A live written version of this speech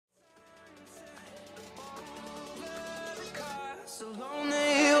Okay,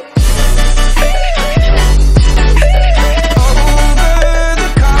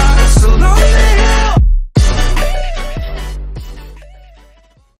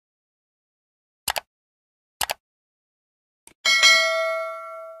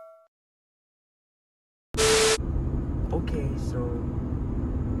 so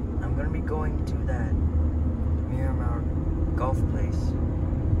I'm gonna be going to that Miramar golf place.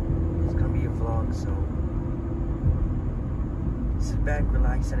 It's gonna be a vlog, so sit back,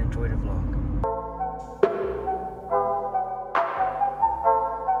 relax, and enjoy the vlog.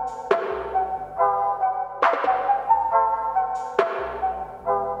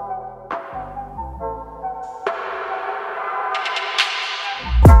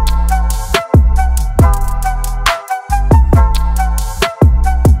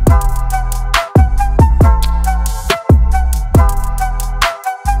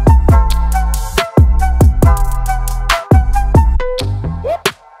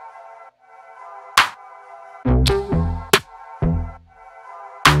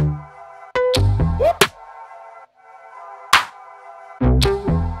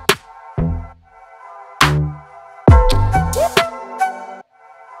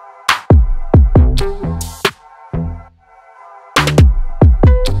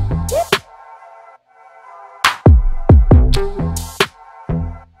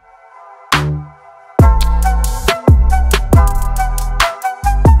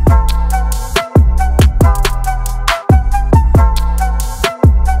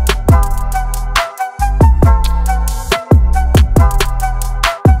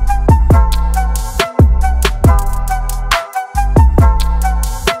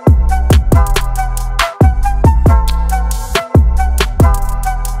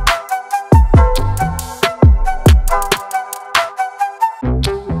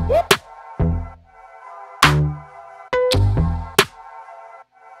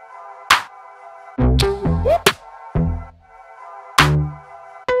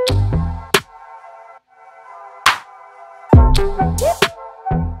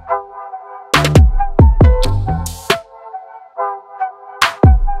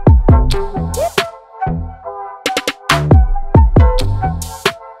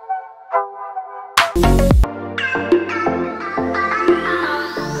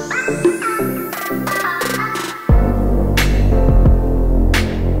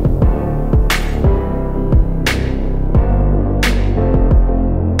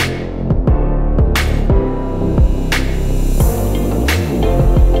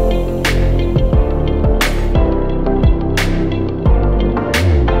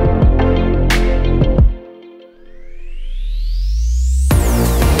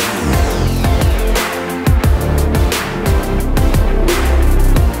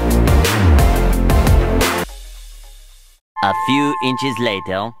 A few inches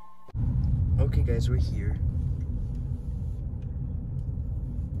later. Okay guys, we're here.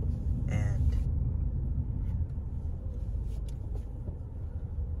 And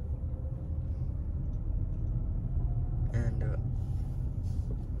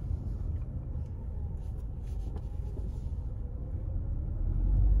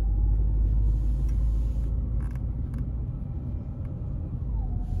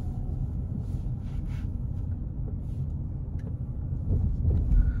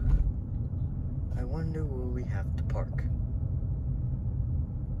I wonder where we have to park.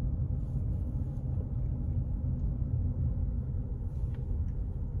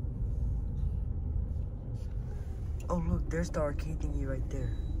 Oh look, there's the arcade thingy right there.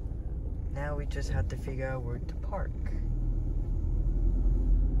 Now we just have to figure out where to park.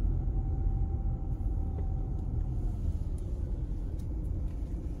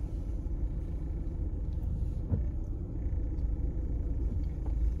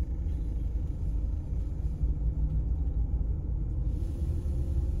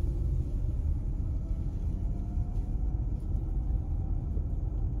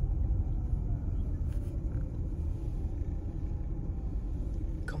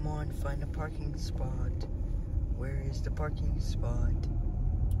 Come on, find a parking spot. Where is the parking spot?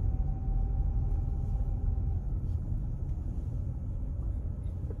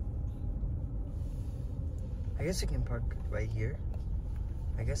 I guess I can park right here.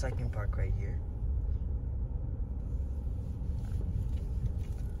 I guess I can park right here.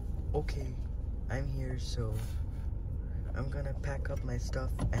 Okay, I'm here, so I'm gonna pack up my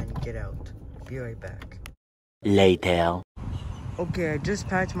stuff and get out. Be right back. Later. Okay, I just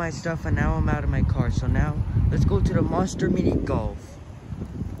packed my stuff and now I'm out of my car. So now, let's go to the Monster Mini Golf.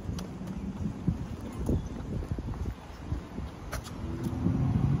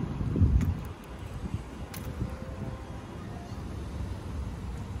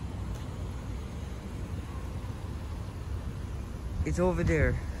 It's over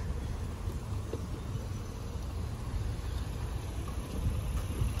there.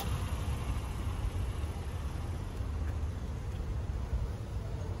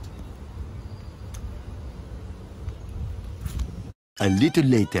 A little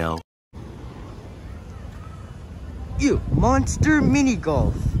later. Ew, monster mini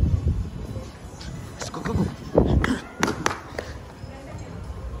golf. Let's go, go, go.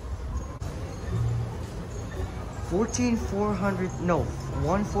 14,400, no,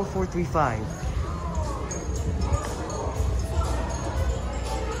 14435.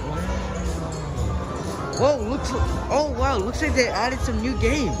 Whoa, oh wow, looks like they added some new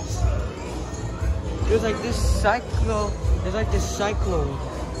games. There's like this cyclone.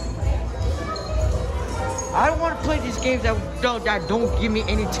 I don't want to play these games that don't give me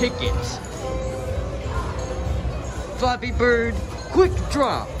any tickets. Flappy Bird, quick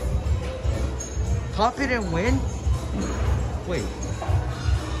drop. Pop it and win? Wait.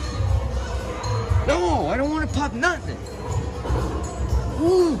 No, I don't want to pop nothing.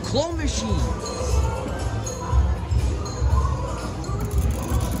 Ooh, claw machine.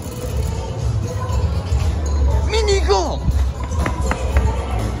 Mini golf.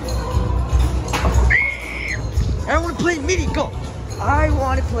 I want to play mini golf. I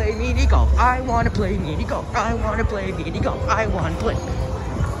want to play mini golf. I want to play mini golf. I want to play mini golf. I want to play.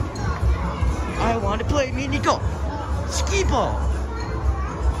 I want to play mini golf. Ski ball.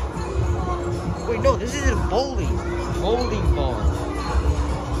 Wait, no, this isn't bowling. Bowling ball.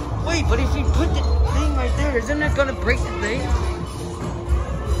 Wait, but if you put the thing right there, isn't it gonna break the thing?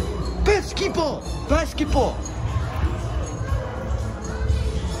 Basketball. Basketball.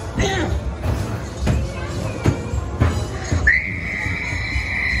 Damn.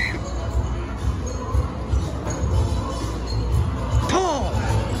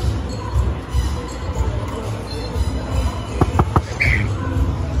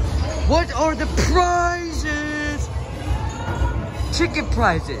 What are the prizes? Ticket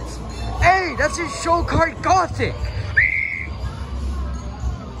prizes. Hey, that's a show card Gothic.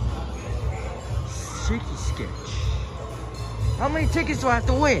 Shaky sketch. How many tickets do I have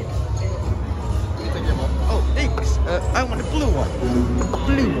to win? Oh, thanks. I want a blue one.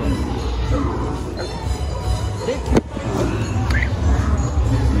 Blue one. Thank you.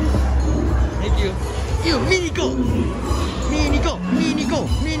 Thank you. You, mini golf. Mini golf, mini golf,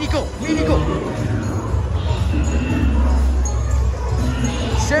 mini golf, mini golf.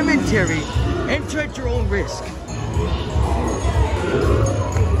 Cemetery. Enter at your own risk.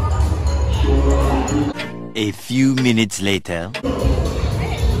 A few minutes later. Get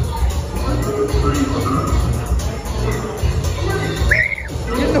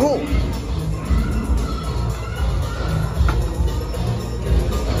in the hole.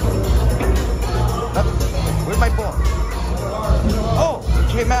 Where's my ball? Oh, it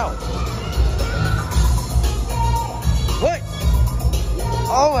came out. What?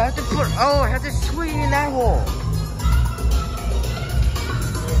 Oh, I have to swing in that hole.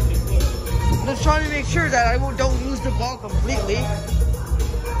 I'm just trying to make sure that I don't lose the ball completely.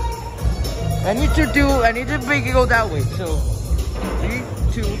 I need to make it go that way. So, 3,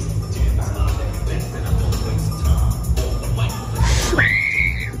 2.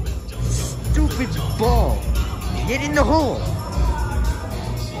 Stupid ball. Get in the hole.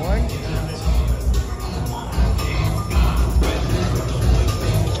 1.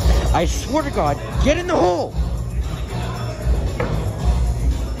 I swear to God, get in the hole.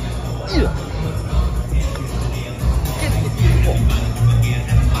 Yeah. Get in the hole.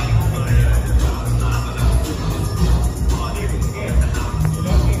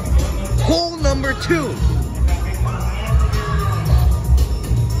 Hole number 2.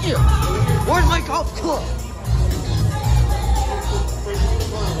 Yeah. Where's my golf club?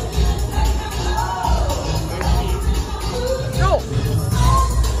 No.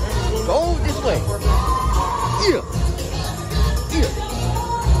 Go this way. Yeah. Yeah.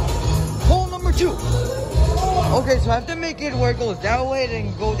 Hole number 2. Okay, so I have to make it where it goes that way,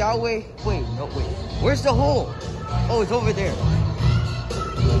 then go that way. Wait, no, wait. Where's the hole? Oh, it's over there.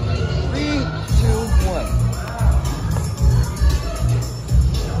 3, 2, 1.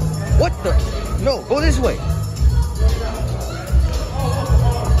 What the? No, go this way.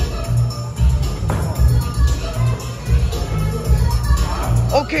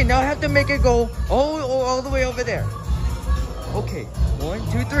 Okay, now I have to make it go all the way over there. Okay, 1,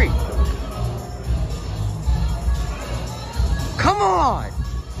 2, 3. Come on!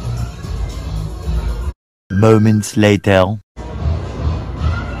 Moments later.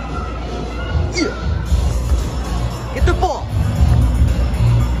 Yeah. Get the ball.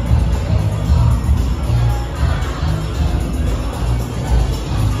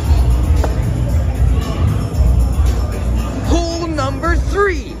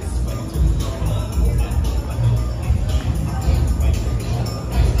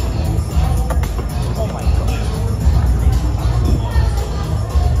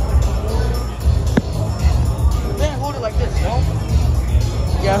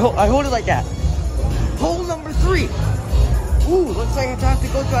 Yeah, I hold it like that. Hole number 3. Ooh, looks like I have to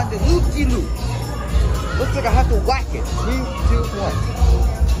go down the loop-de-loop. Looks like I have to whack it. 3, 2, 1.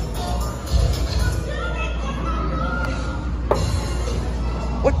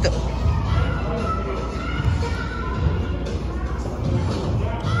 What the?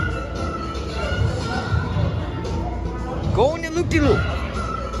 Go in the loop-de-loop.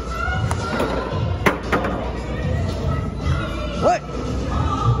 What?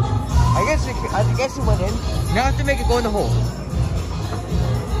 I guess it went in. Now I have to make it go in the hole.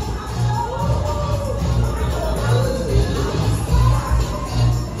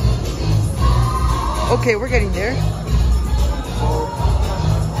 Okay, we're getting there.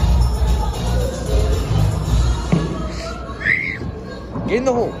 Get in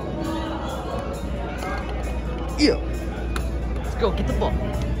the hole. Yeah. Let's go, get the ball.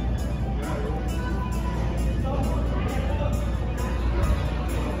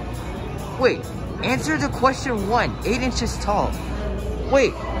 Wait, answer the question 1. 8 inches tall.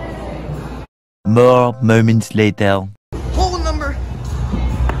 Wait. More moments later. Hole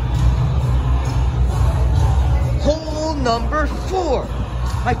number 4.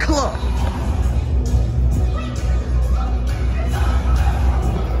 My club.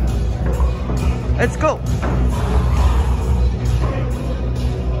 Let's go.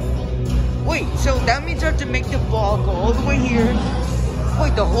 Wait, so that means I have to make the ball go all the way here.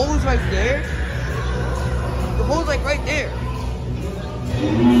 Wait, the hole is right there? The hole's like right there.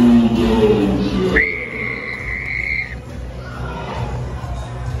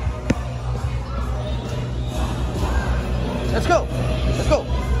 Let's go. Let's go.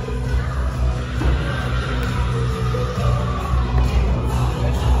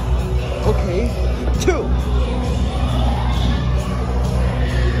 Okay. 2.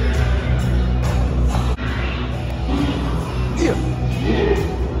 Yeah.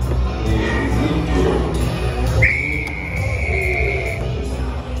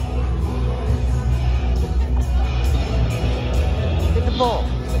 Get the ball.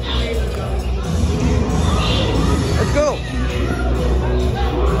 Let's go.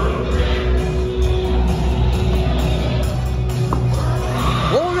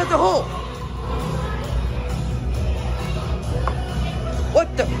 Roll at the hole. What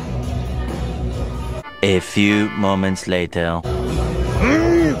the? A few moments later.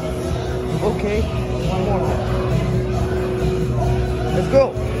 Okay, one more. Let's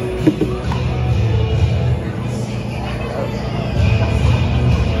go.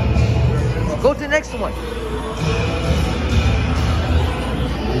 Go to the next one.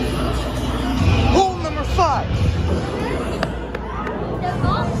 Hole number 5.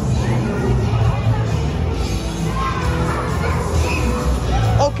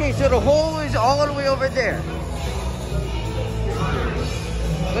 Okay, so the hole is all the way over there.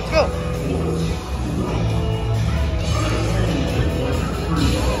 Let's go.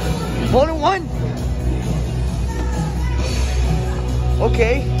 Hole in 1.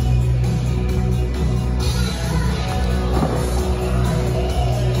 Okay.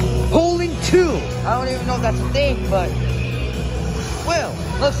 Hole in 2. I don't even know if that's a thing, but well,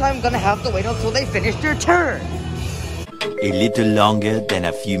 looks like I'm gonna have to wait until they finish their turn. A little longer than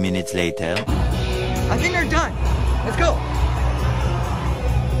a few minutes later. I think they're done. Let's go.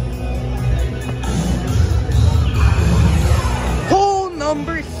 Hole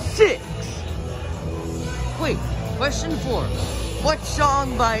number 6. Wait, question 4. What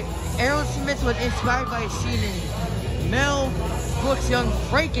song by Aerosmith was inspired by a scene in Mel Brooks' Young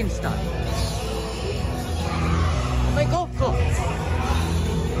Frankenstein? My golf club.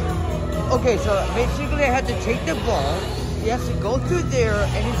 Okay, so basically I had to take the ball. He has to go through there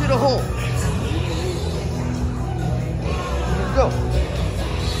and into the hole. Let's go.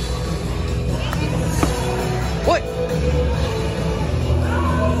 What?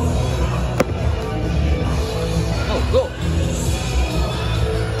 Oh, go.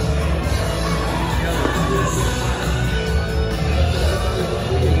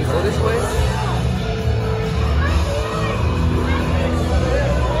 Can you go this way?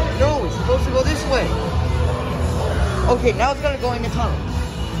 No, it's supposed to go this way. Okay, now it's gonna go in the tunnel.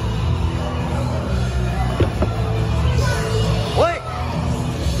 What?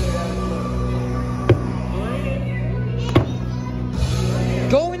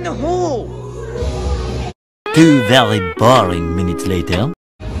 Go in the hole. 2 very boring minutes later.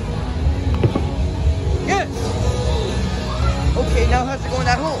 Yes. Okay, now it has to go in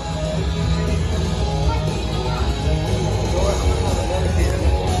that hole.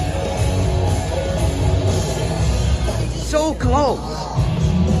 So close.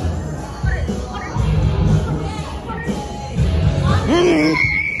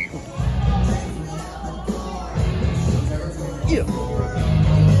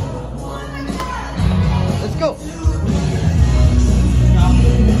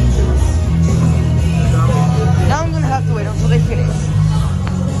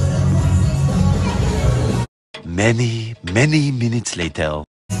 Many minutes later.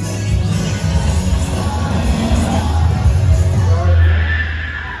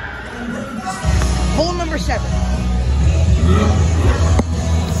 Hole number 7.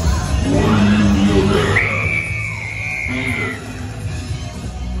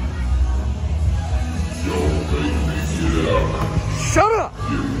 Shut up!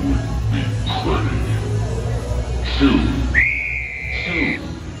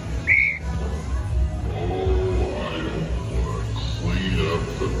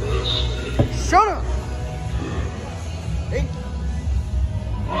 Shut up! Hey.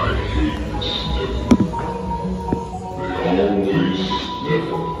 I hate sniffing. They always sniff.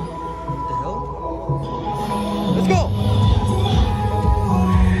 What the hell? Let's go!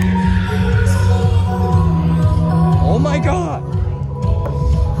 Oh my god!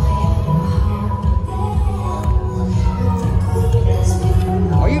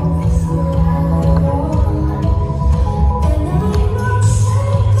 Are you?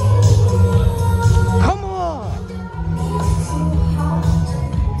 Come on!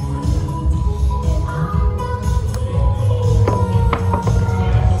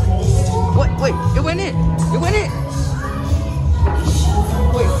 What? Wait, it went in! It went in!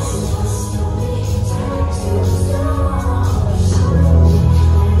 Wait.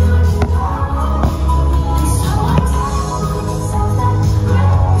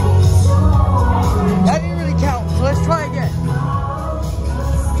 That didn't really count, so let's try again.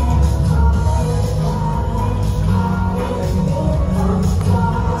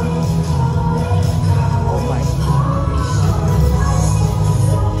 Oh my.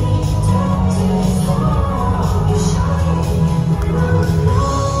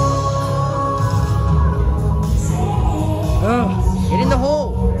 Get in the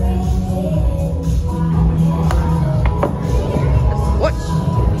hole. What?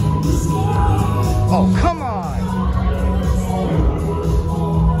 Oh, come on.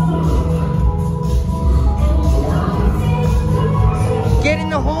 Get in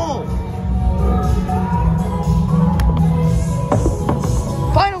the hole.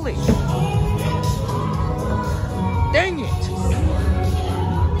 Finally. Dang it.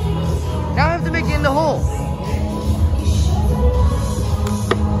 Now I have to make it in the hole.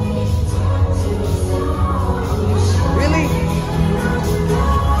 Really?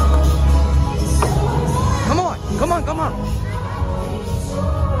 Come on, come on, come on.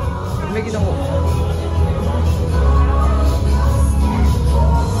 Make it the hole.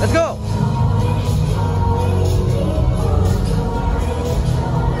 Let's go.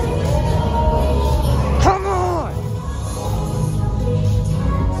 Come on.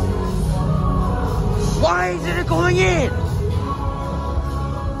 Why isn't it going in?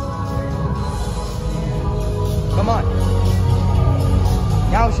 Come on.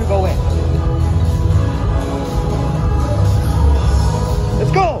 Now it should go in.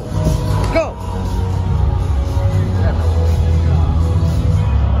 Let's go. Let's go.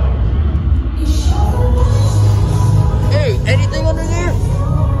 Hey, anything under there?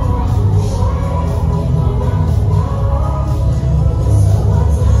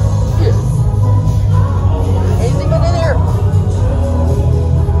 Yeah. Anything under there?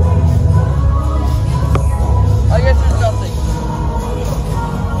 I guess there's nothing.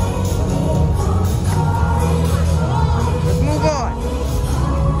 Let's move on.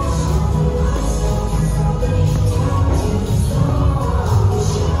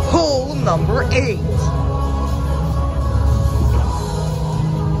 Hole number 8.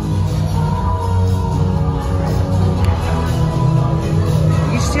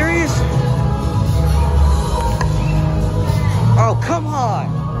 Are you serious? Oh, come on.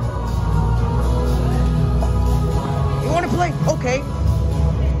 You want to play? Okay.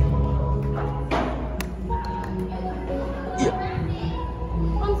 Yeah.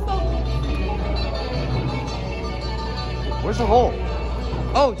 Where's the hole?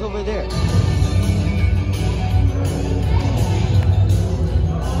 Oh, it's over there.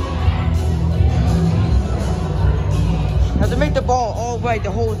 Have to make the ball. Oh, right,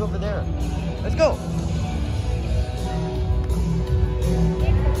 the hole is over there. Let's go.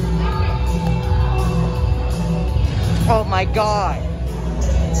 Oh my god.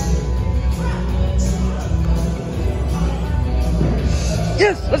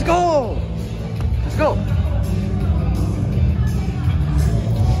 Yes, let's go. Let's go.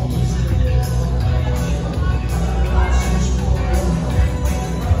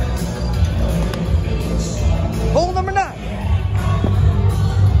 Hole number 9.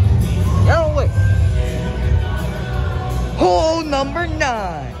 No, wait. Hole number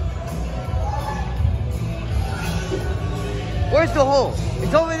 9. Where's the hole?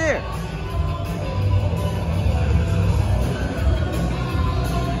 It's over there.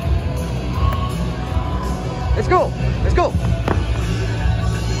 Let's go. Let's go.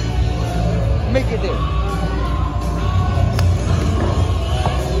 Make it there.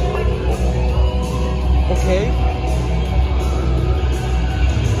 Okay.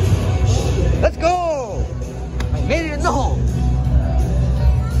 Let's go. I made it in the hole.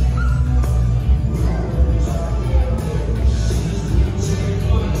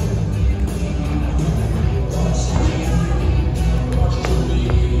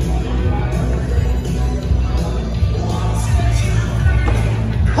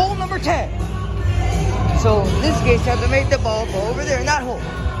 Hole number 10. So in this case, you have to make the ball go over there in that hole.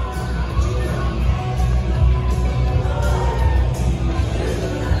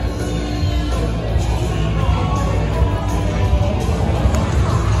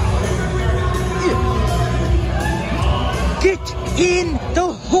 Get in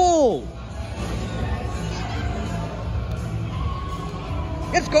the hole.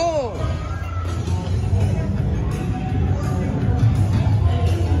 Let's go.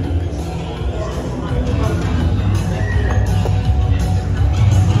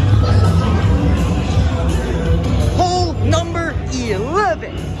 Hole number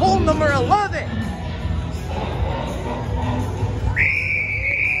 11. Hole number 11.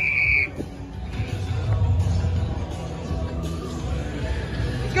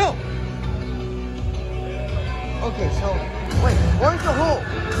 Go! Okay, so, wait, where's the hole?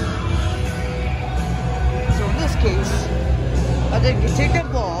 So in this case, I think you take that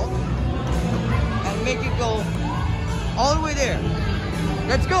ball and make it go all the way there.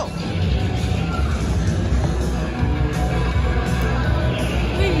 Let's go!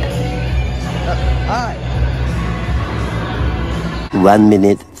 Alright. 1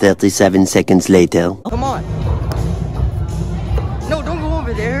 minute, 37 seconds later. Come on. No, don't go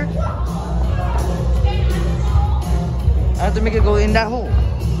over there. I have to make it go in that hole.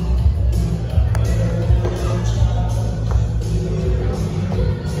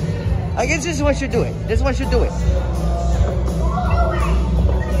 I guess this is what should do it. This one should do it.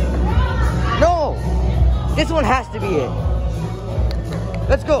 No! This one has to be it.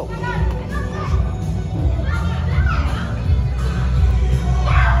 Let's go.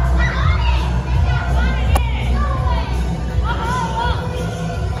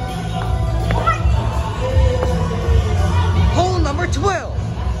 Hole number 12.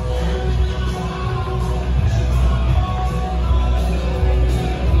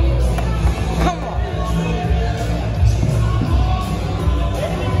 Come on.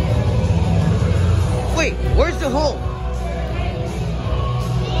 Wait, where's the hole?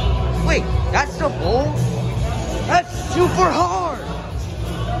 Wait, that's the hole? That's super hard.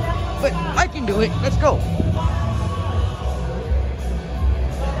 But I can do it. Let's go.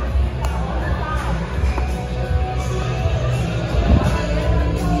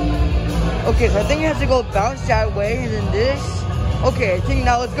 Okay, so I think you have to go bounce that way and then this. Okay, I think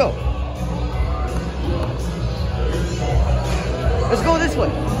now let's go. Let's go this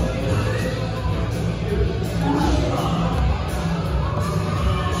way.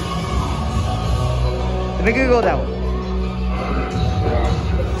 Make it go that way.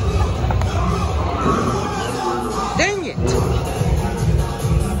 Dang it!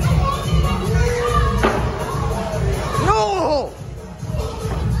 No!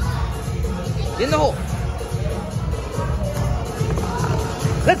 In the hole.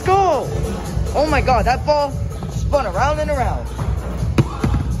 Let's go! Oh my god, that ball spun around and around.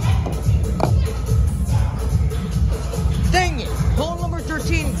 Dang it! Hole number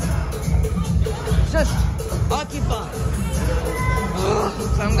 13 just occupied.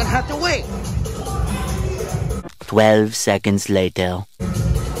 So I'm gonna have to wait. 12 seconds later.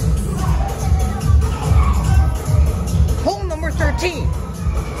 Hole number 13.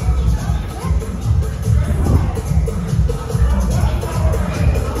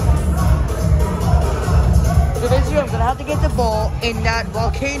 So basically I'm gonna have to get the ball in that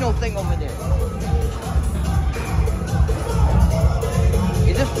volcano thing over there.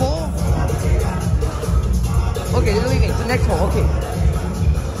 Is this full? Okay, they're leaving. It's the next hole. Okay.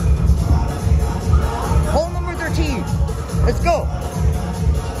 Hole number 13. Let's go.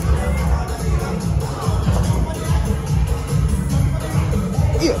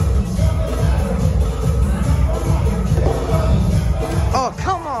 Yeah. Oh,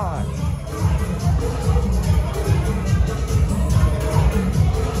 come on.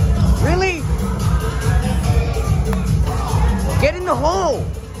 Really? Get in the hole.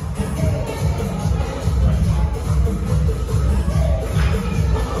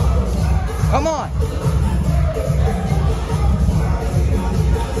 Come on.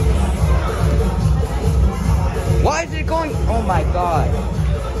 Why is it going? Oh my god.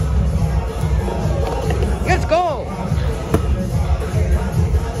 Let's go.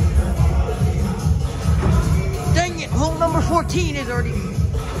 14 is already...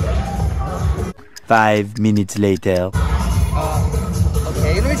 5 minutes later.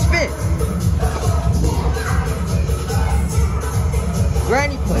 Okay, let me spin.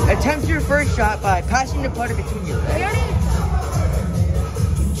 Granny putt. Attempt your first shot by passing the putter between your legs.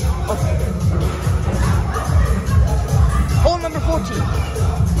 Okay. Hole number 14.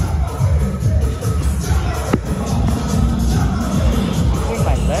 Between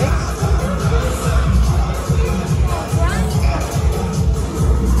my legs.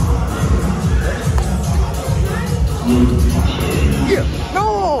 Yeah.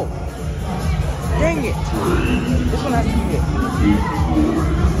 No! Dang it. This one has to be it.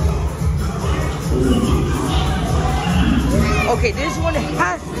 Okay, this one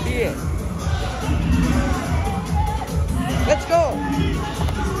has to be it. Let's go.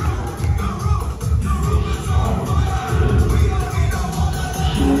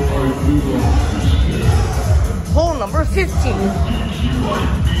 Hole number 15.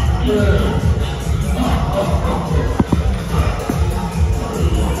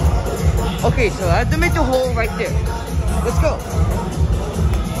 Okay, so I have to make the hole right there. Let's go.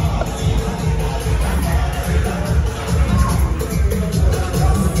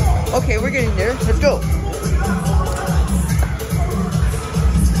 Okay, we're getting there. Let's go.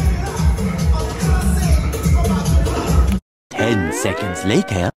 Ten seconds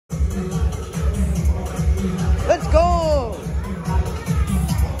later. Let's go.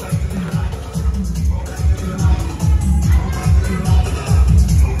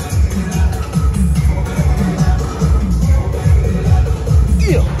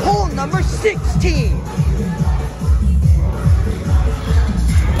 Yeah, hole number 16.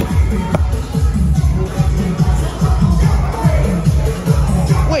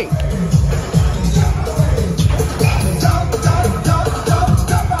 Wait.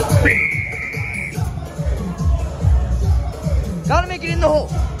 Gotta make it in the hole.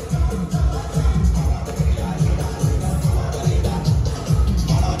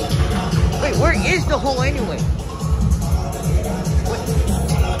 Wait, where is the hole anyway? Wait.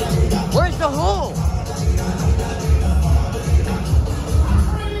 Where's the hole?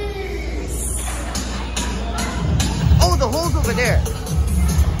 Oh, the hole's over there.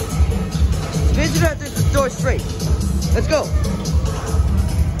 Visitor at the door straight. Let's go.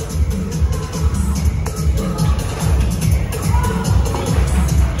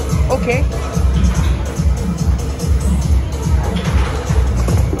 Okay.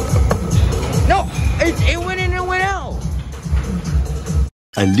 No, it went in and went out.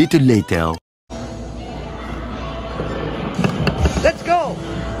 A little later. Let's go.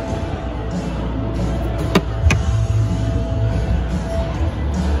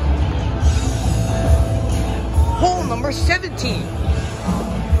 Hole number 17.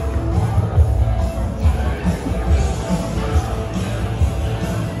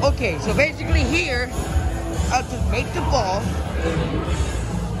 Okay, so basically here, I have to make the ball,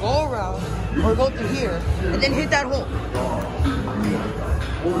 go around, or go to here, and then hit that hole.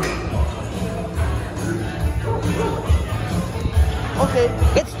 Okay,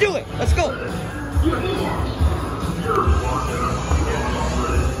 let's do it. Let's go.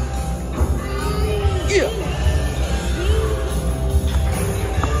 Yeah.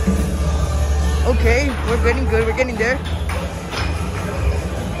 Okay, we're getting good. We're getting there.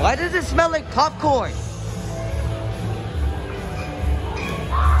 Why does it smell like popcorn?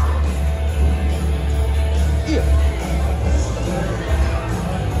 Yeah.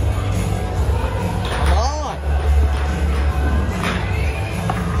 Come on.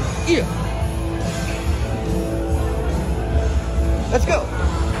 Yeah. Let's go.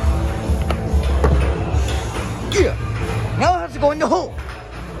 Yeah. Now it has to go in the hole.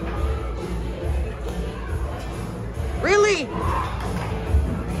 Really?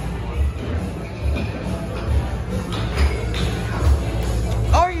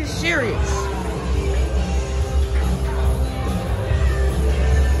 Are you serious?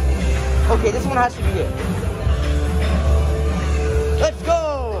 Okay, this one has to be it. Let's go!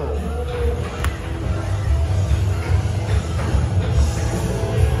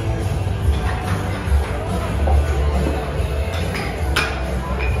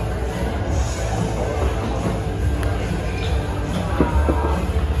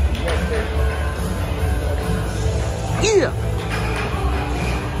 Yeah!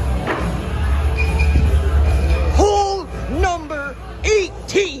 Hole number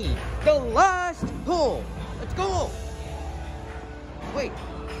 18! The last hole! Let's go! Wait,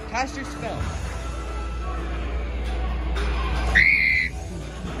 cast your spell.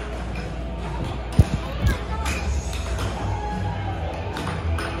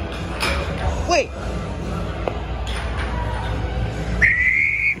 Wait!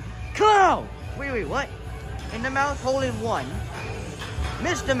 Wait, what? In the mouth, hole in 1.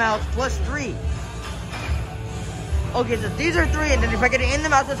 Miss the mouth, plus 3. Okay, so these are 3, and then if I get it in the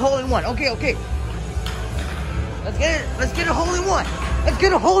mouth, it's hole in 1. Okay. Let's get a hole in 1. Let's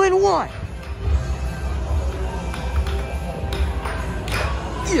get a hole in 1.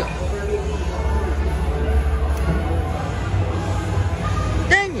 Yeah.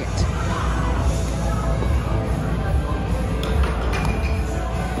 Dang it.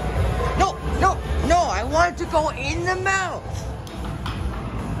 No, I want it to go in the mouth.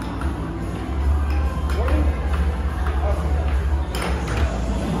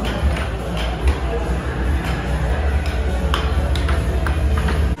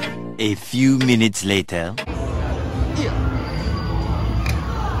 A few minutes later. Yeah.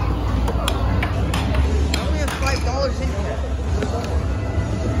 I only have $5 in here.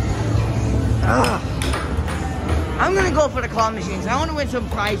 I'm gonna go for the claw machines. I want to win some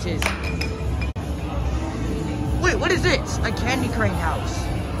prizes. Wait, what is this? A candy crane house.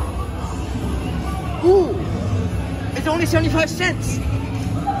 Ooh, it's only 75 cents.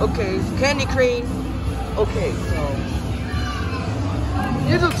 Okay, so candy crane. Okay, so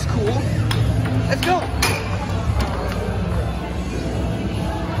this looks cool. Let's go.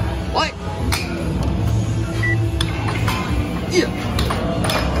 What? Yeah.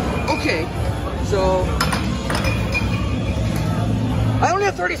 Okay, so I only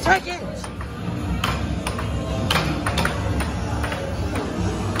have 30 seconds.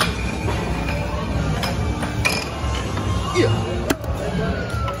 Yeah.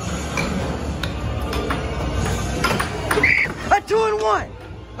 A 2-in-1.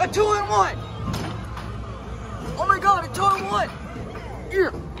 A 2-in-1. Oh my god, a 2-in-1.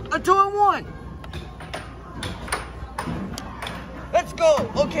 Yeah, a 2-in-1. Let's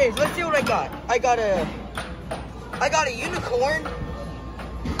go. Okay, so let's see what I got. I got a unicorn.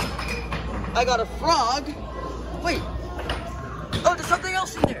 I got a frog. Wait. Oh, there's something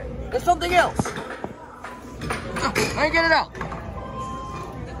else in there. There's something else. Oh, let me get it out.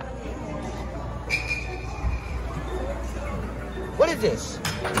 What is this?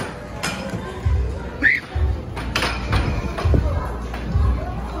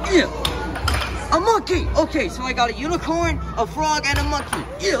 Yeah. A monkey. Okay, so I got a unicorn, a frog, and a monkey.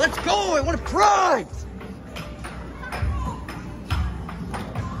 Yeah, let's go. I want a prize.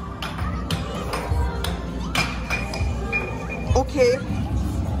 Okay.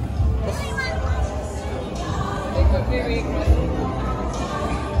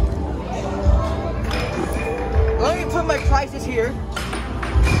 Let me put my prices here.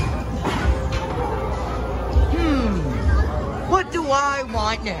 What do I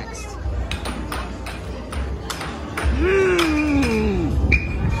want next?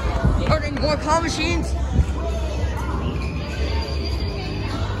 Are there more claw machines?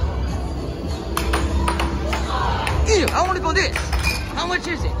 Ew, I want to go this. How much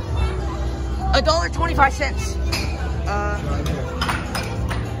is it? $1.25.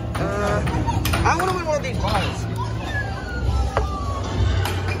 I want to win one of these balls.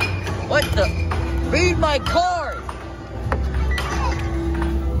 What the? Read my card.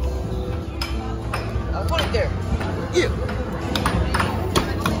 I'll put it there. Yeah.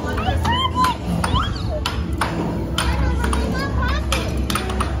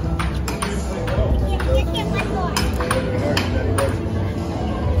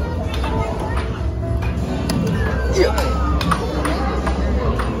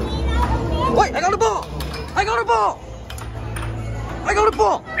 Wait, I got a ball! I got a ball! I got a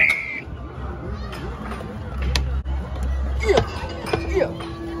ball! Yeah!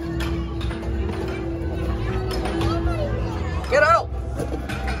 Get out!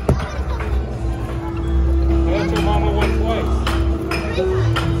 That's your mama went twice.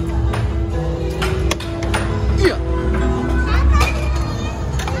 Yeah!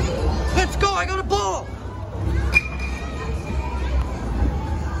 Let's go! I got a ball!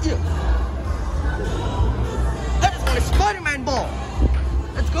 Yeah! A Spider-Man ball.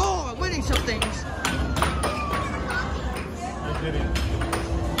 Let's go. I'm winning some things.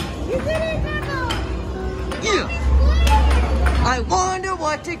 You did it, Grandma. Yeah. I wonder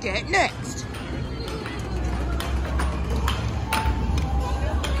what to get next.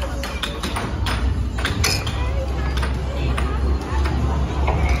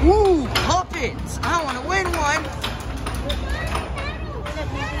 Woo, Poppins. I want to win one.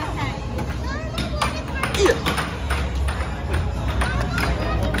 Yeah.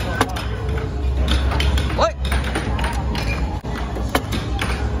 What?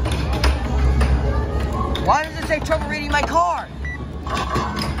 Why does it say trouble reading my card?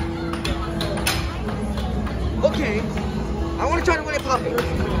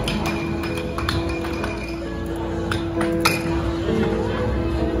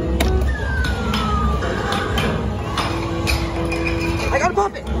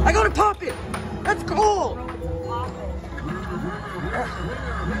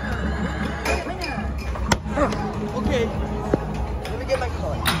 Okay. Let me get my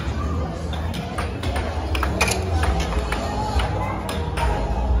card.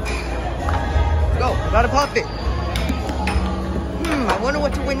 Go. Gotta pop it. I wonder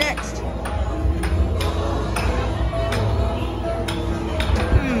what to win next.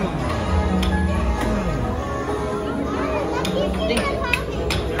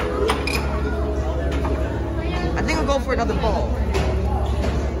 I think I'll go for another ball.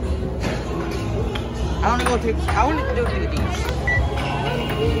 I want to do these.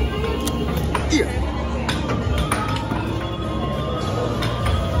 Yeah.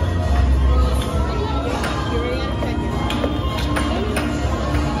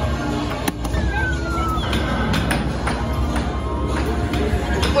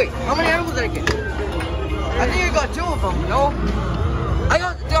 Wait, how many animals did I get? I think I got 2 of them, no? I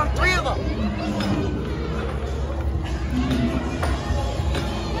got 3 of them.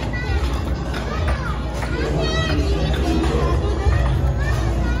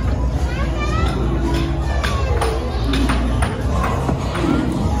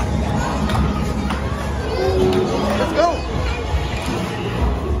 Let's go.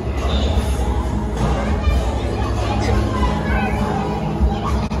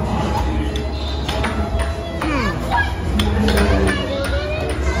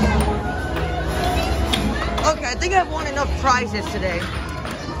 Okay, I think I've won enough prizes today.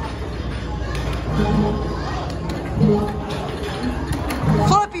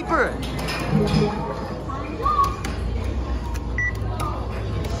 Flappy Bird.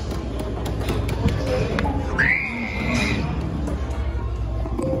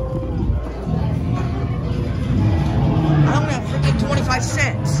 I only have freaking 25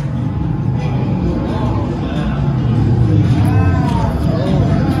 cents.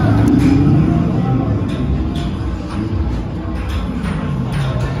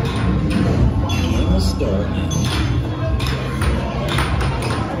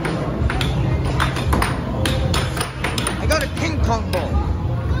 I got a ping pong ball.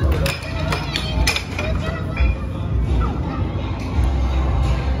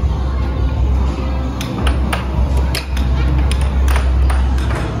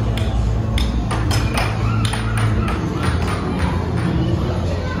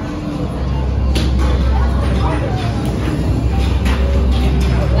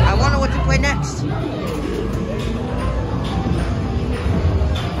 I wonder what to play next.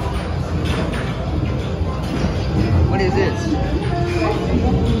 What is this?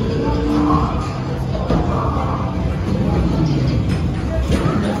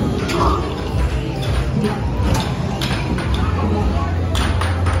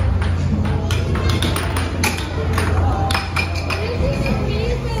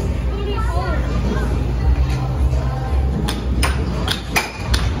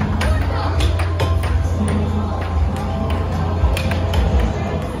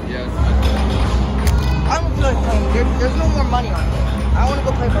 I don't feel like playing. There's no more money on it. I want to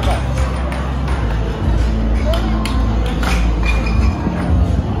go play for golf.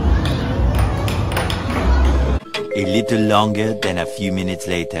 A little longer than a few minutes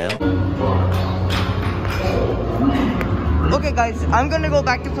later. Okay guys, I'm gonna go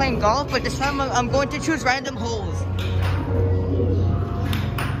back to playing golf, but this time I'm going to choose random holes.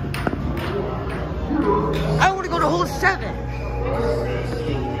 I want to go to hole 7.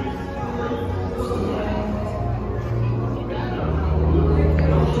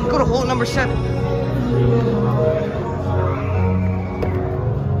 Go to hole number 7.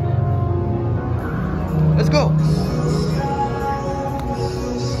 Let's go.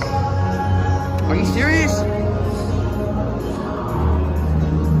 Are you serious?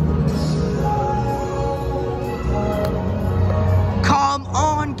 Come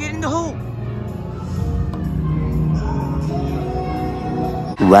on, get in the hole.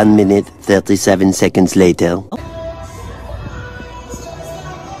 1 minute, 37 seconds later.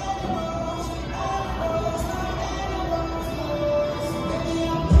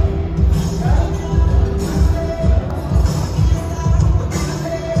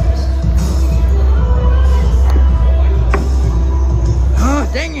 Oh,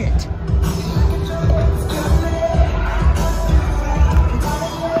 dang it.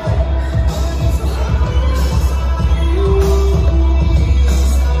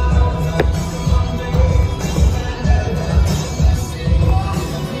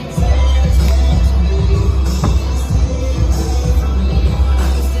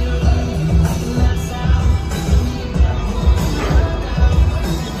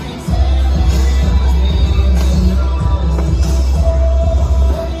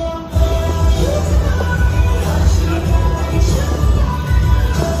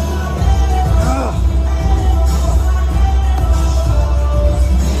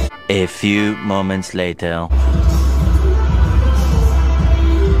 A few moments later. Go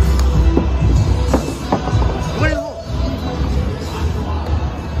in the hole.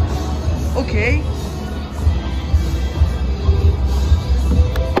 Okay.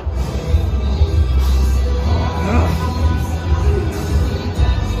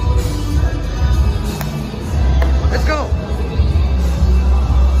 Let's go.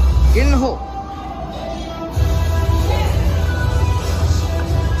 Get in the hole.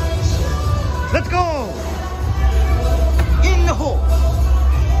 Let's go. In the hole.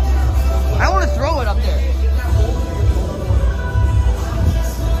 I want to throw it up there.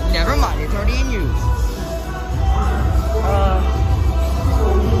 Never mind, it's already in use.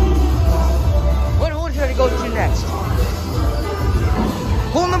 What hole should I go to next?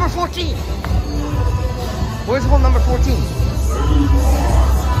 Hole number 14. Where's hole number 14?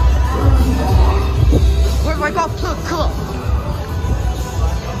 Where's my golf club?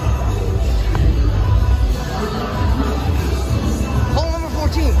 Hole number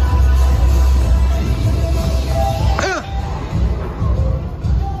 14.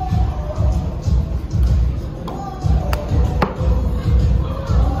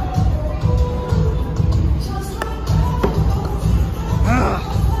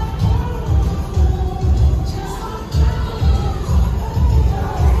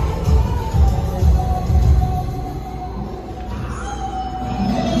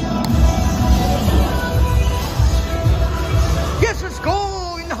 Yes, let's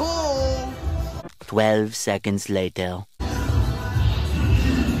go in the hole. 12 seconds later.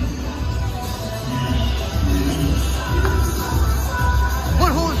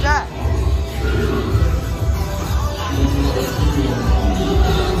 What hole is that?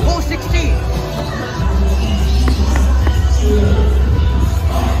 Hole 16.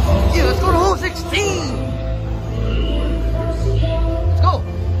 Yeah, let's go to hole 16. Let's go.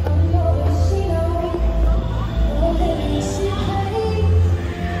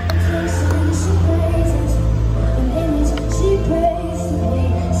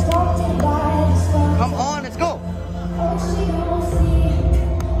 Come on, let's go.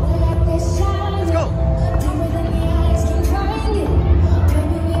 Let's go.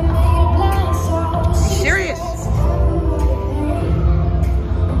 Are you serious?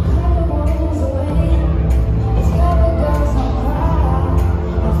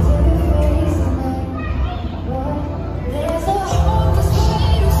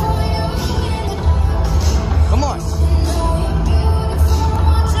 Come on.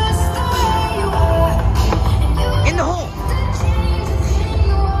 In the hole.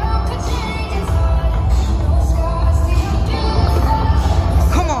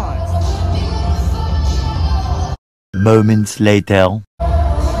 Come on. Moments later.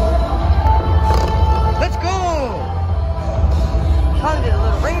 Let's go. Found a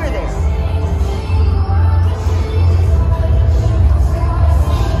little ringer there.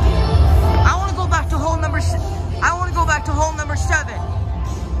 I want to go back to hole number 7.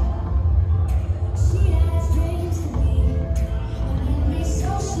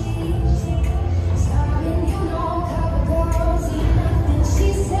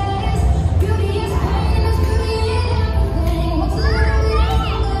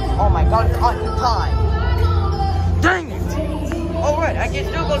 Oh my god, it's on time. Dang it! Alright, I can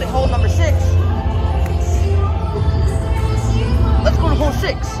still go to hole number 6. Let's go to hole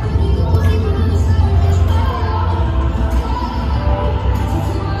 6.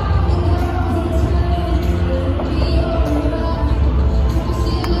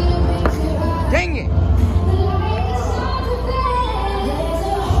 Dang it!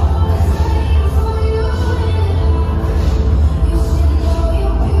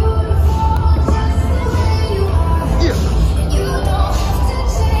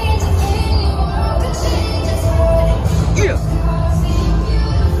 Yeah.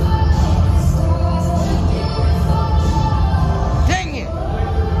 Dang it.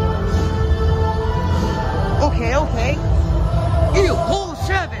 Okay. Ew, hole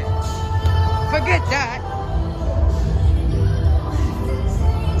 7. Forget that.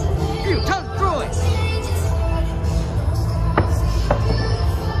 Ew, just throw it.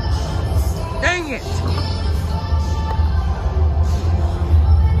 Dang it.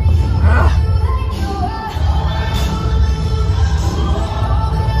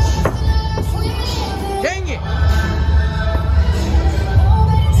 Dang it!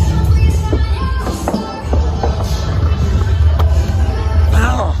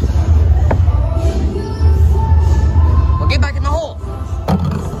 Ow. Well, get back in the hole.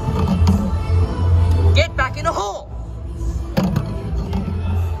 Get back in the hole.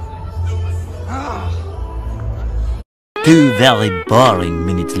 Ah. very boring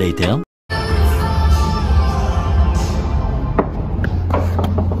minutes later.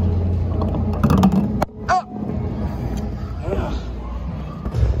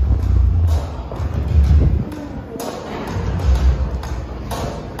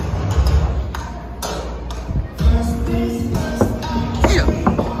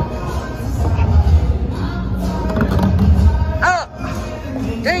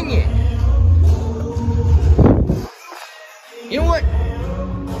 Dang it! You know what?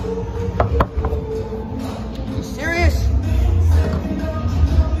 You serious?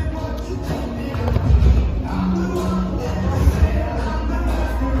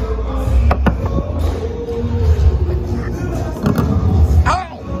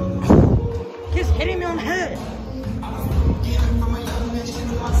 Ow! He's hitting me on the head.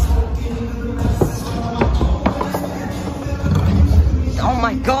 Oh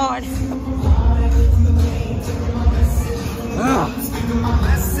my God! Ugh.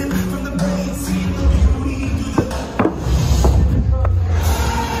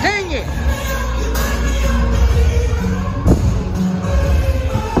 Dang it!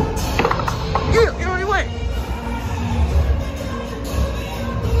 It already went.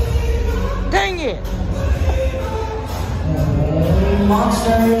 Dang it!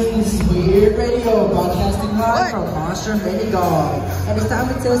 Monsters, this is Weird Radio, broadcasting live from Monster Mini Golf. And it's time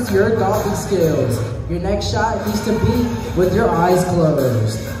to test your golfing skills. Your next shot needs to be with your eyes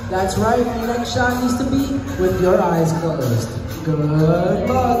closed. That's right, your next shot needs to be with your eyes closed. Good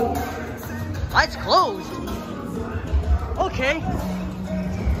luck. Eyes closed? Okay.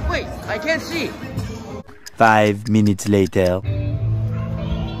 Wait, I can't see. 5 minutes later.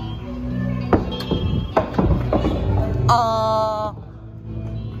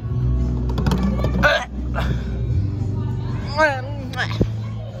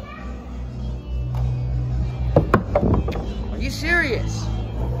 Are you serious?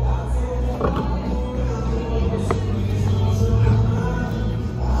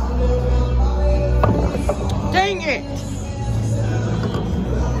 Dang it!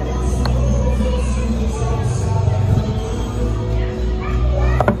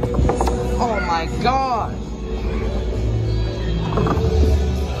 Oh my God!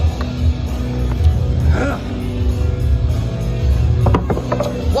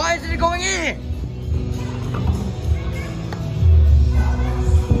 Why isn't it going in?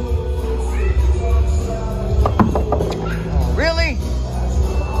 Oh, really?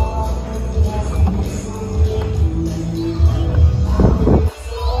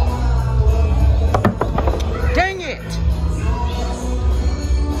 Dang it!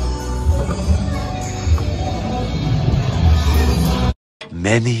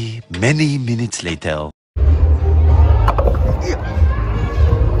 Many minutes later.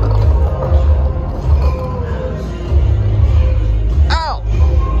 Ow!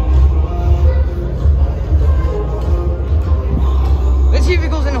 Let's see if it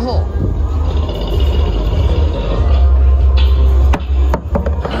goes in the hole.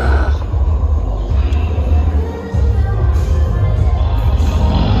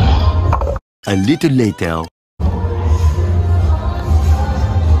 A little later.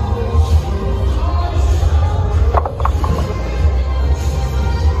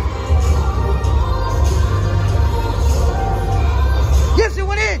 Yes, it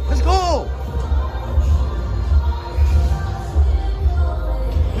went in! Let's go!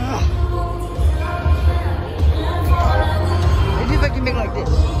 Maybe if I can make like this.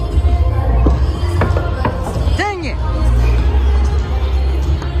 Dang it!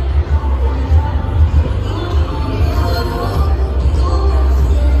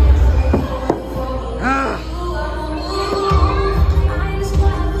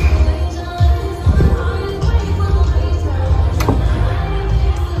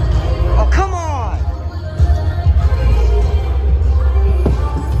 Oh, come on!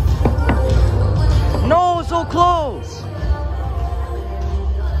 No, so close!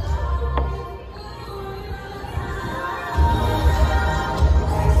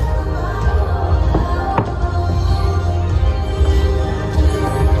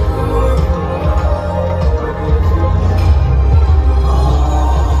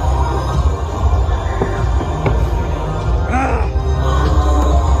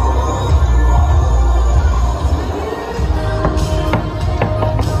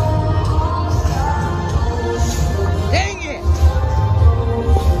 Dang it!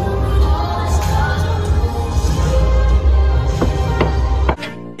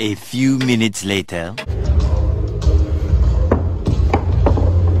 A few minutes later.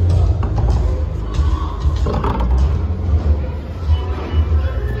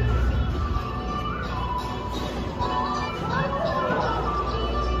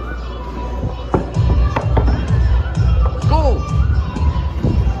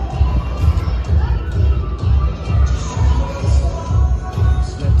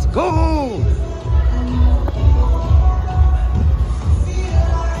 Go!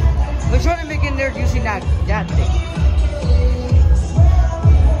 We're trying to make it there using that thing.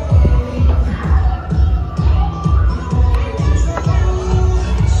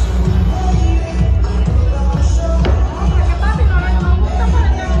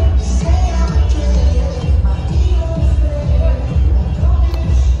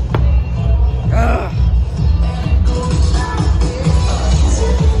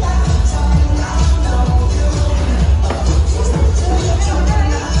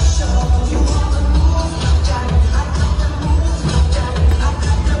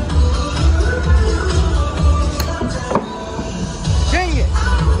 Dang it!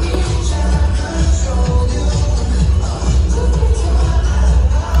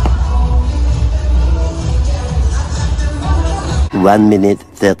 One minute,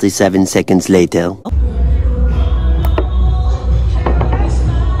 37 seconds later.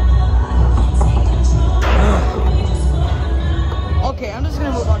 Okay, I'm just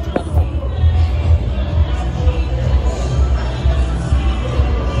gonna move on to another hole.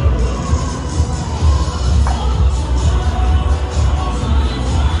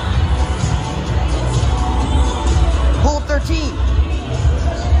 Hole 13.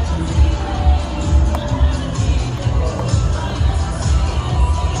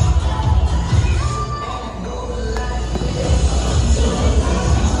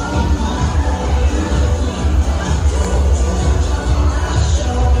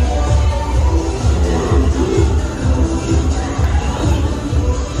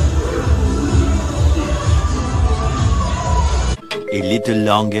 A little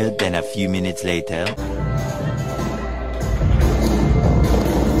longer than a few minutes later.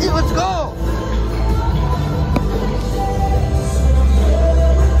 Yeah, let's go!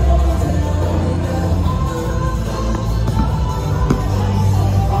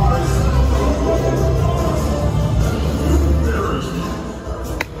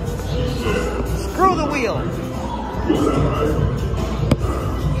 Screw the wheel!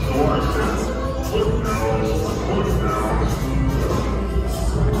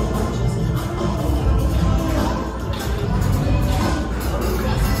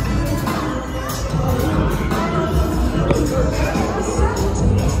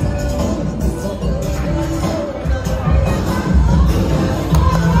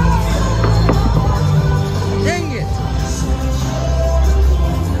 Dang it!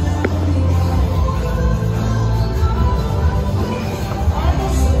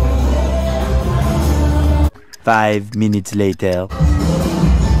 Five minutes later.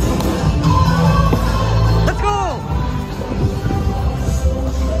 Let's go!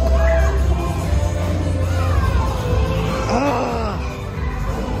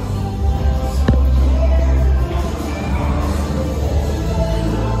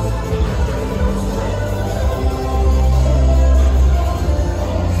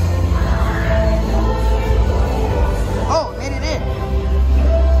 Oh, made it in.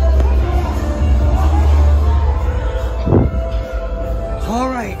 All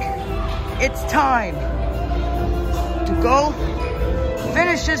right, it's time to go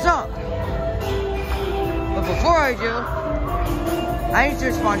finish this up. But before I do, I need to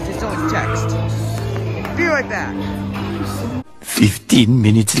respond to someone's text. Be right back. 15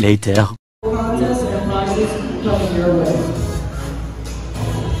 minutes later. Contest and prizes coming your way.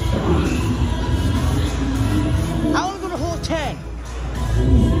 I want to go to hole 10.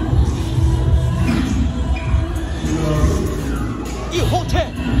 You, hole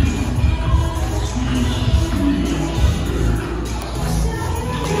 10.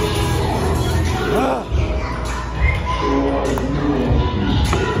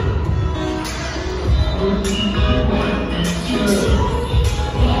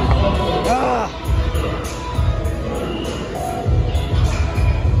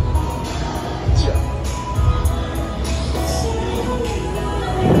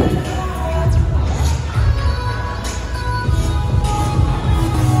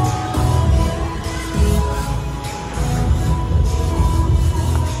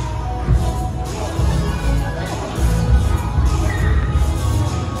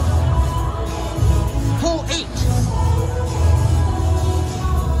 Hole 8.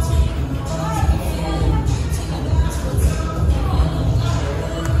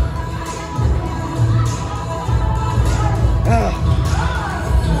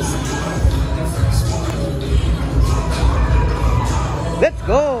 Let's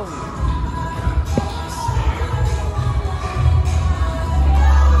go.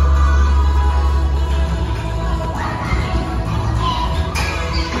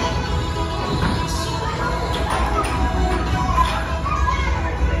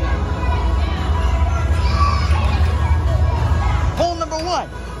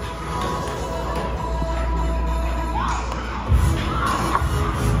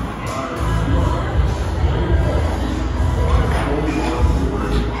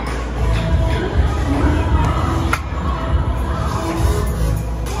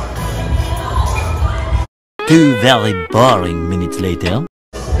 2 very boring minutes later.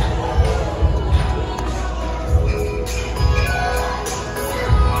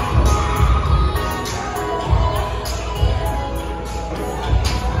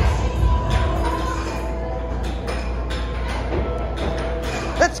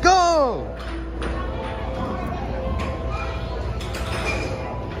 Let's go!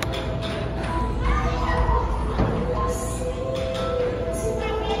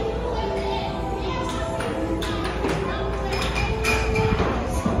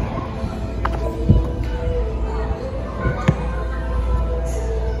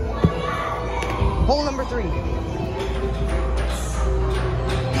 Hole number 3.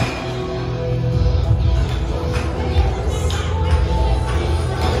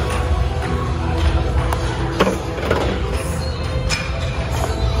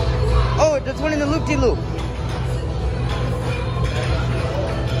 Oh, that's one in the loop-de-loop.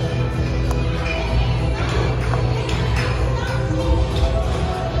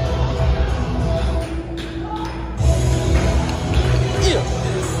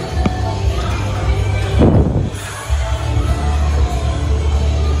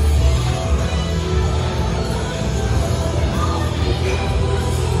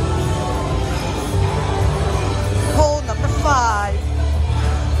 Hole number 5.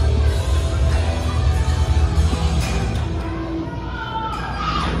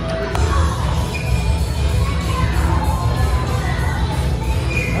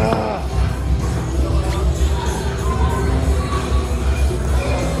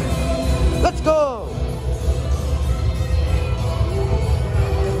 Let's go!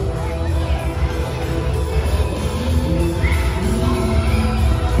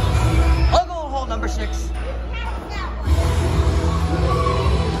 I'll go on hole number 6.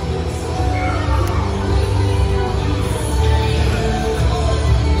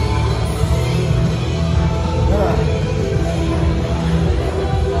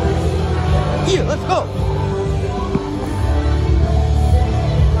 Yeah, let's go!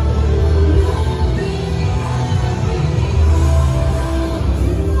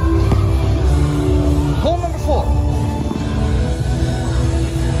 Hole number 4.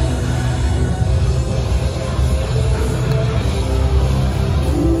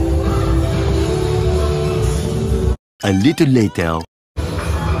 A little later.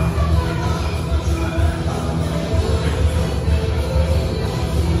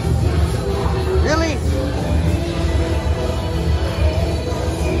 Really?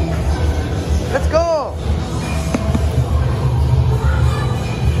 Let's go!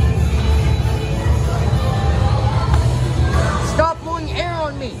 Stop blowing air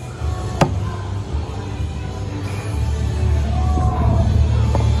on me!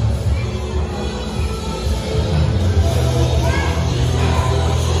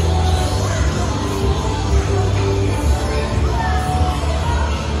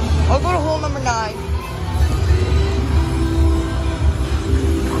 I'll go to hole number 9.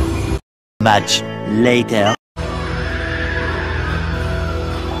 Much later.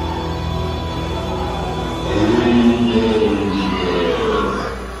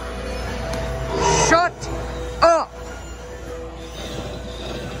 Shut up!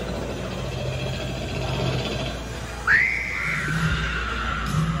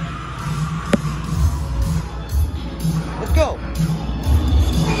 Let's go!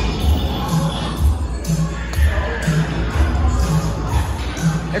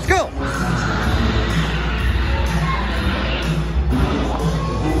 Let's go!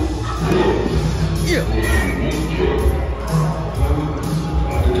 Yeah!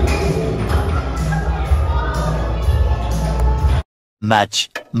 Much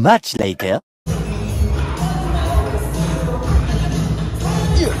later.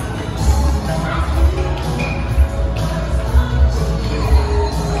 Yeah!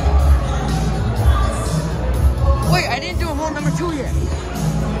 Wait, I didn't do hole number 2 yet.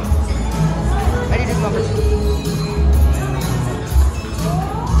 I need to do number 2.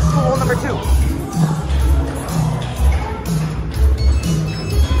 Hole number 2.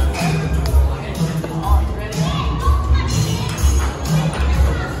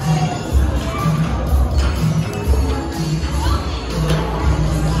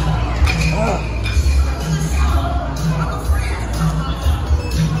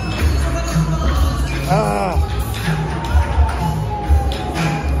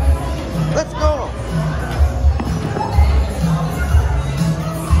 Let's go!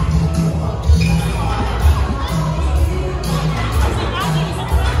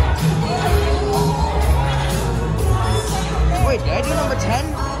 Wait, did I do number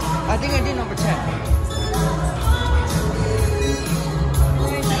 10? I think I did number 10.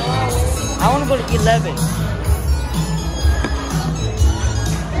 I want to go to 11.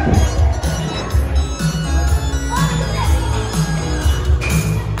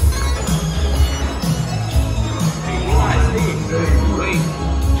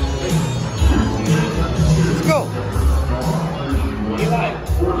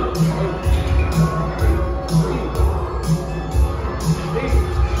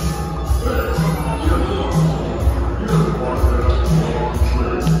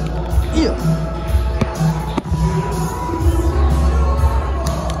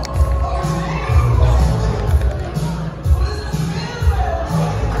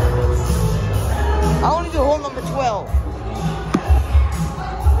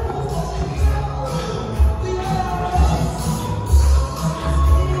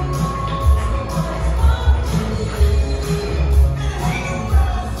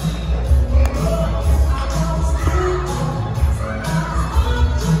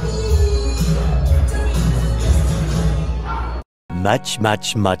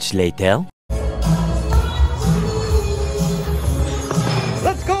 Much later.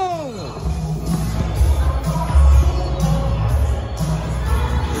 Let's go!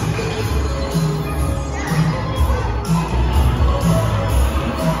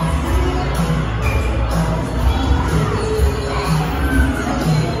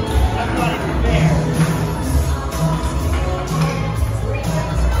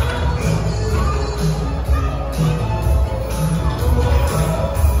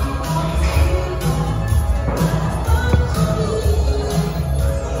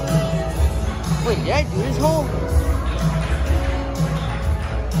 Wait, did I do this hole?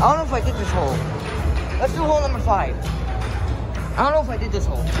 I don't know if I did this hole. Let's do hole number 5. I don't know if I did this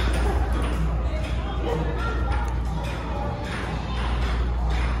hole.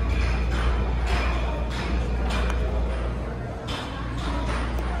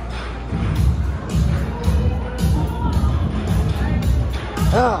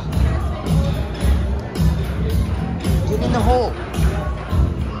 Ugh. Get in the hole.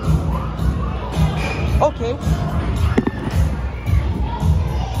 Okay.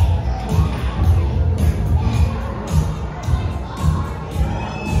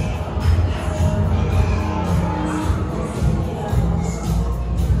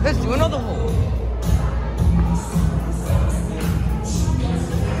 Let's do another hole.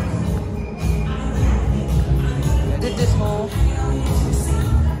 I did this hole.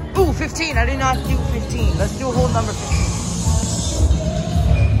 Ooh, 15. I did not do 15. Let's do hole number 15.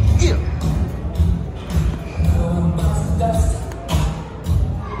 Yeah.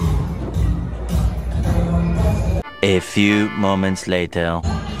 A few moments later.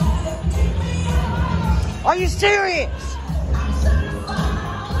 Are you serious?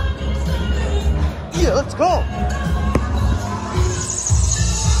 Yeah, let's go.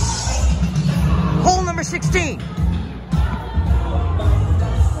 Hole number 16.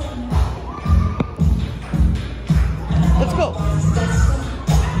 Let's go.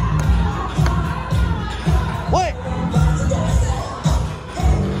 What?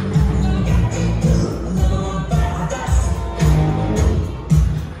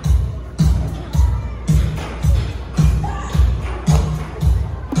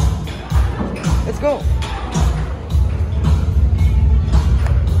 Let's go.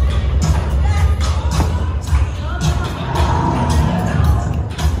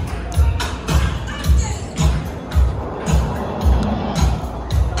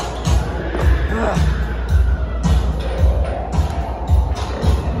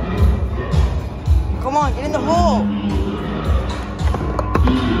 Come on, get in the hole.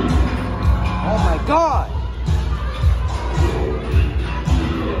 Oh my God.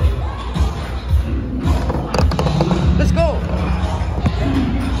 Let's go.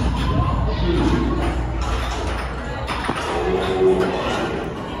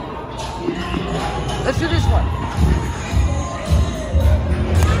 Let's do this one.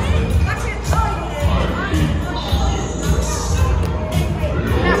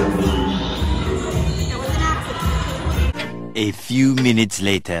 A few minutes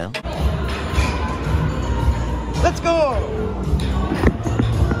later. Let's go.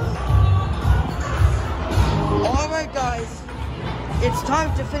 All right, guys. It's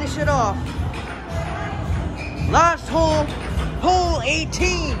time to finish it off. Last hole, hole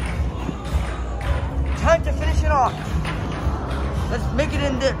 18. Time to finish it off. Let's make it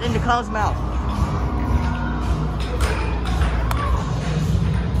in the clown's mouth.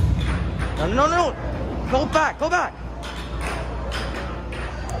 No. Go back.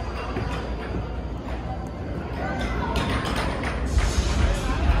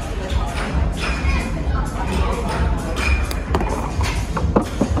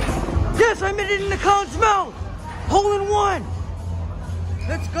 Yes, I made it in the clown's mouth. Hole in 1.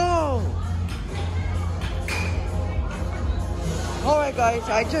 Let's go. All right, guys.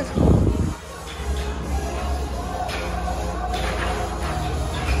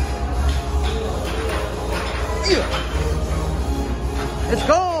 Let's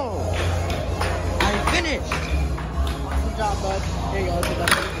go. I finished. Good job, bud. Here you go.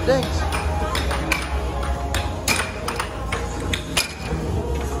 Thanks.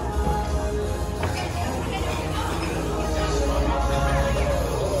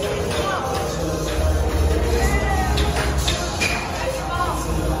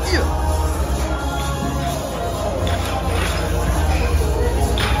 Yeah.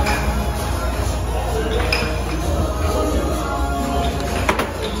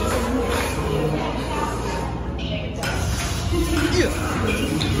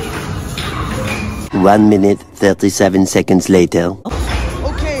 1 minute, 37 seconds later.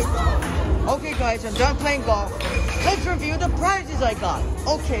 Okay, guys, I'm done playing golf. Let's review the prizes I got.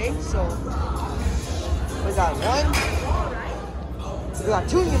 Okay, so we got one. We got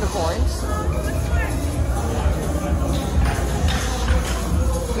 2 unicorns.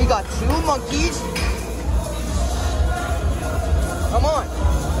 We got 2 monkeys. Come on.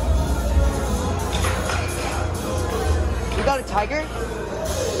 We got a tiger.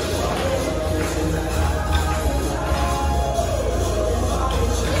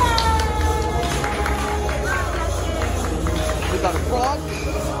 We got a frog.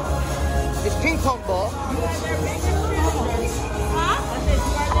 This ping pong ball.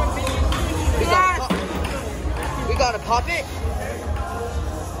 We got a puppet.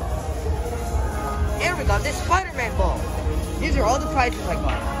 And we got this Spider-Man ball. These are all the prizes I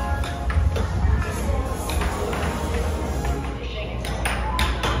got.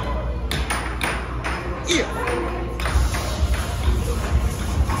 Yeah.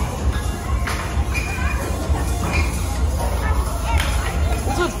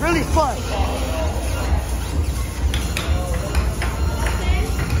 This was really fun.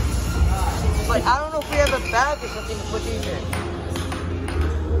 But I don't know if we have a bag or something to put these in.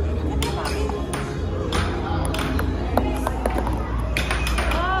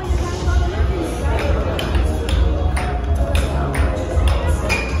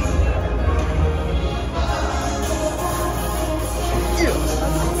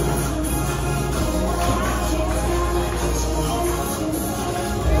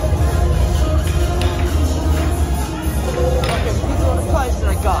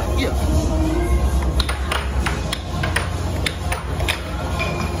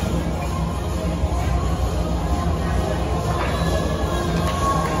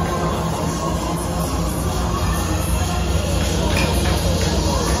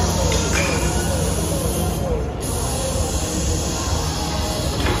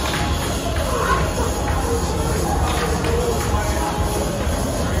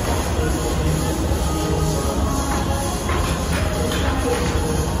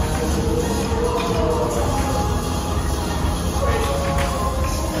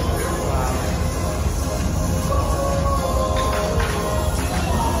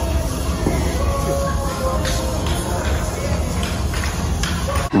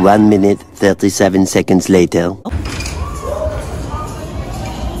 One minute, 37 seconds later.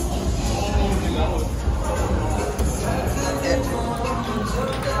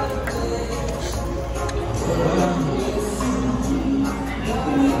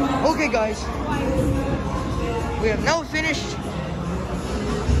 Okay guys, we have now finished.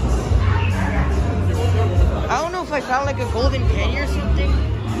 I don't know if I found like a golden penny or something,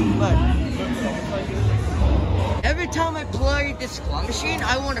 but every time I play this claw machine,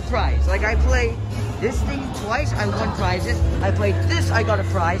 I won a prize. Like I play this thing twice, I won prizes. I played this, I got a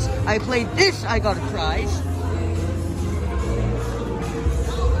prize. I played this, I got a prize.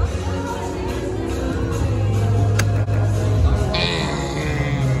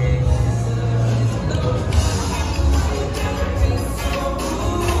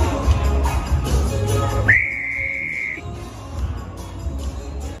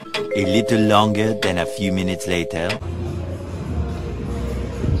 A little longer than a few minutes later.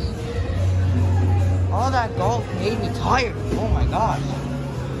 All that golf made me tired. Oh my gosh.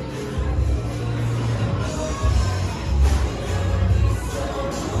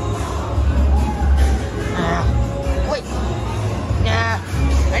 Wait. Nah.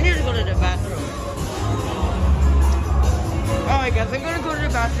 I need to go to the bathroom. Alright guys, I'm gonna go to the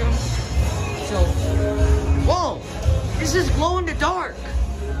bathroom. So, whoa! This is glow in the dark.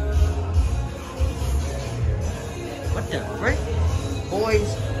 What the frick?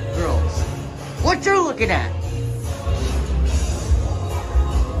 Boys, girls. What you're looking at?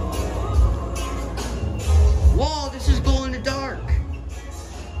 Whoa, this is glow in the dark.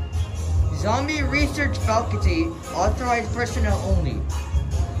 Zombie research faculty, authorized personnel only.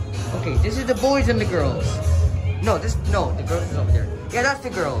 Okay, this is the boys and the girls. No, the girls is over there. Yeah, that's the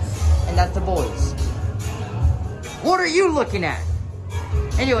girls. And that's the boys. What are you looking at?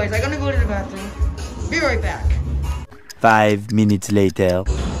 Anyways, I'm gonna go to the bathroom. Be right back. 5 minutes later.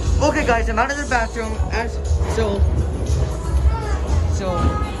 Okay guys, I'm out of the bathroom. So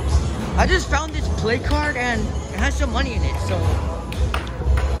I just found this play card and it has some money in it, so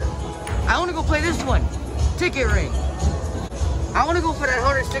I wanna go play this one. Ticket ring. I wanna go for that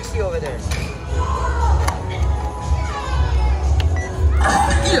 160 over there.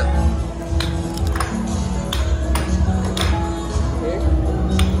 Yeah.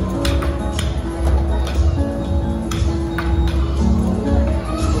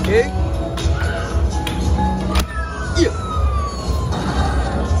 Okay. Yeah.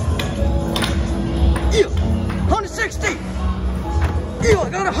 Yeah. 160.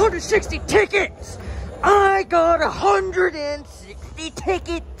 160 tickets! I got 160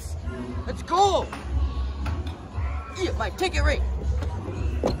 tickets! Let's go! Yeah, my ticket rate!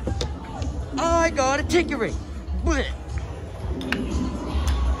 I got a ticket rate! Blech.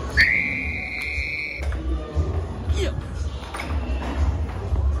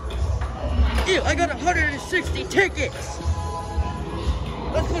 Yeah, I got 160 tickets!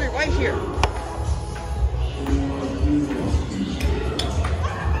 Let's put it right here.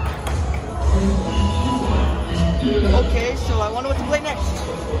 Okay, so I wonder what to play next.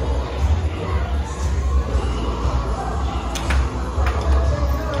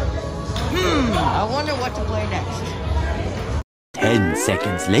 I wonder what to play next. 10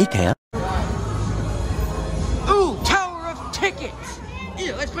 seconds later. Ooh, Tower of Tickets!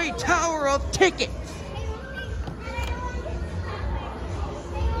 Yeah, let's play Tower of Tickets!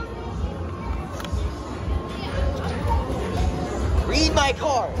 Read my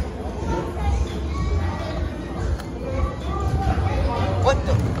card! What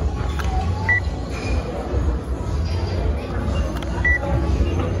the?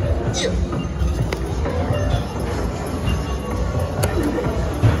 Yeah.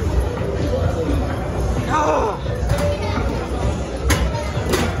 Ah.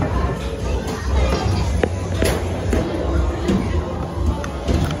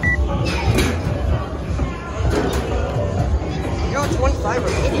 You're 25 or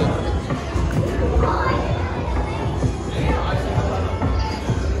 80.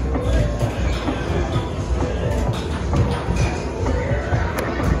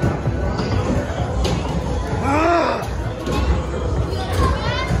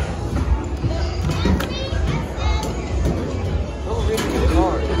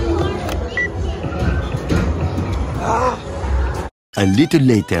 A little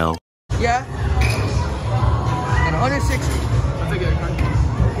later. Yeah. And 160. I'll take it.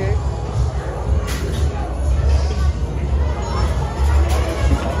 Okay.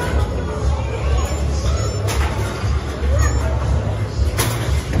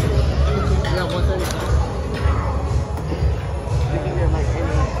 Yeah, 130. You can get like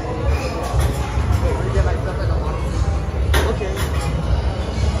any. Wait, you get like stuff at the bottom. Okay.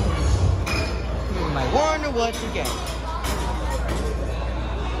 I wonder what to get.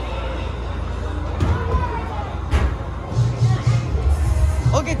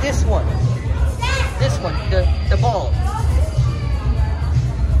 Look at this one. This one, the ball.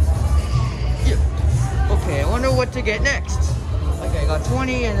 Yeah. Okay, I wonder what to get next. Okay, I got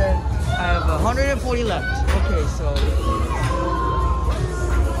 20 and then I have 140 left. Okay, so.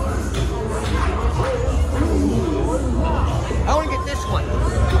 I want to get this one.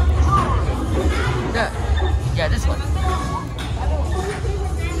 Yeah, this one.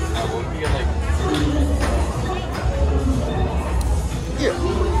 We'll get like. Yeah.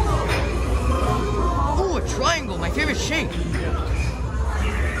 Oh, a triangle, my favorite shape. Okay.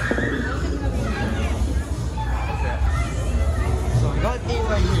 So we got 8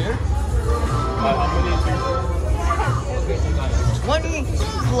 right here. How many Okay, so we got 20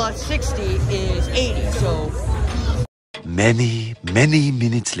 plus 60 is 80, so. Many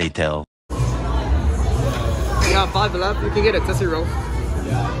minutes later. You got 5 left. You can get a Tootsie Roll.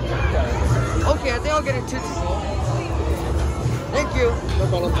 Okay, I think I'll get a Tootsie Roll. Thank you. No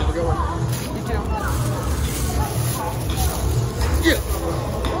problem. Have a good one. You too. Yeah.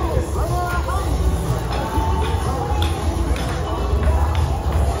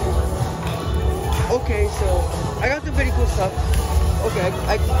 Okay, so I got some pretty cool stuff. Okay,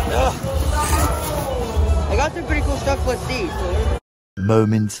 I got some pretty cool stuff plus these. So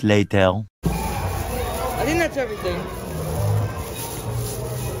Moments later. I think that's everything.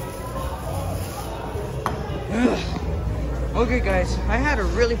 Okay guys, I had a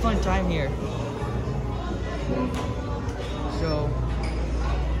really fun time here. So,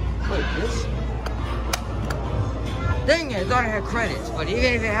 wait, this? Dang it, I thought I had credits, but even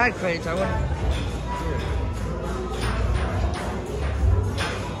if I had credits, I wouldn't.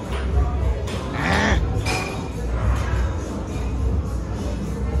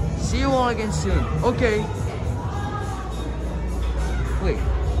 See you all again soon. Okay. Wait.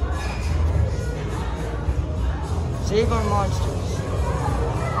 Save our monsters.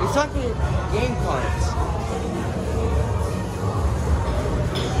 It's like the game cards.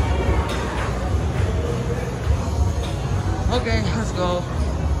 Okay, let's go.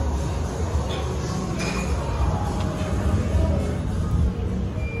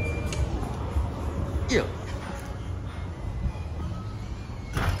 Yeah.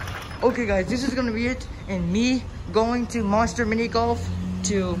 Okay guys, this is gonna be it, and me going to Monster Mini Golf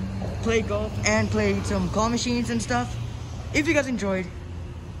to play golf and play some claw machines and stuff. If you guys enjoyed,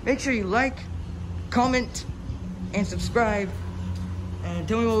 Make sure you like, comment, and subscribe. And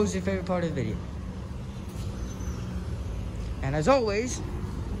tell me what was your favorite part of the video. And as always,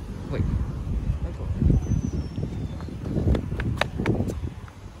 wait.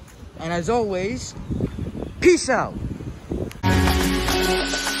 And as always, peace out.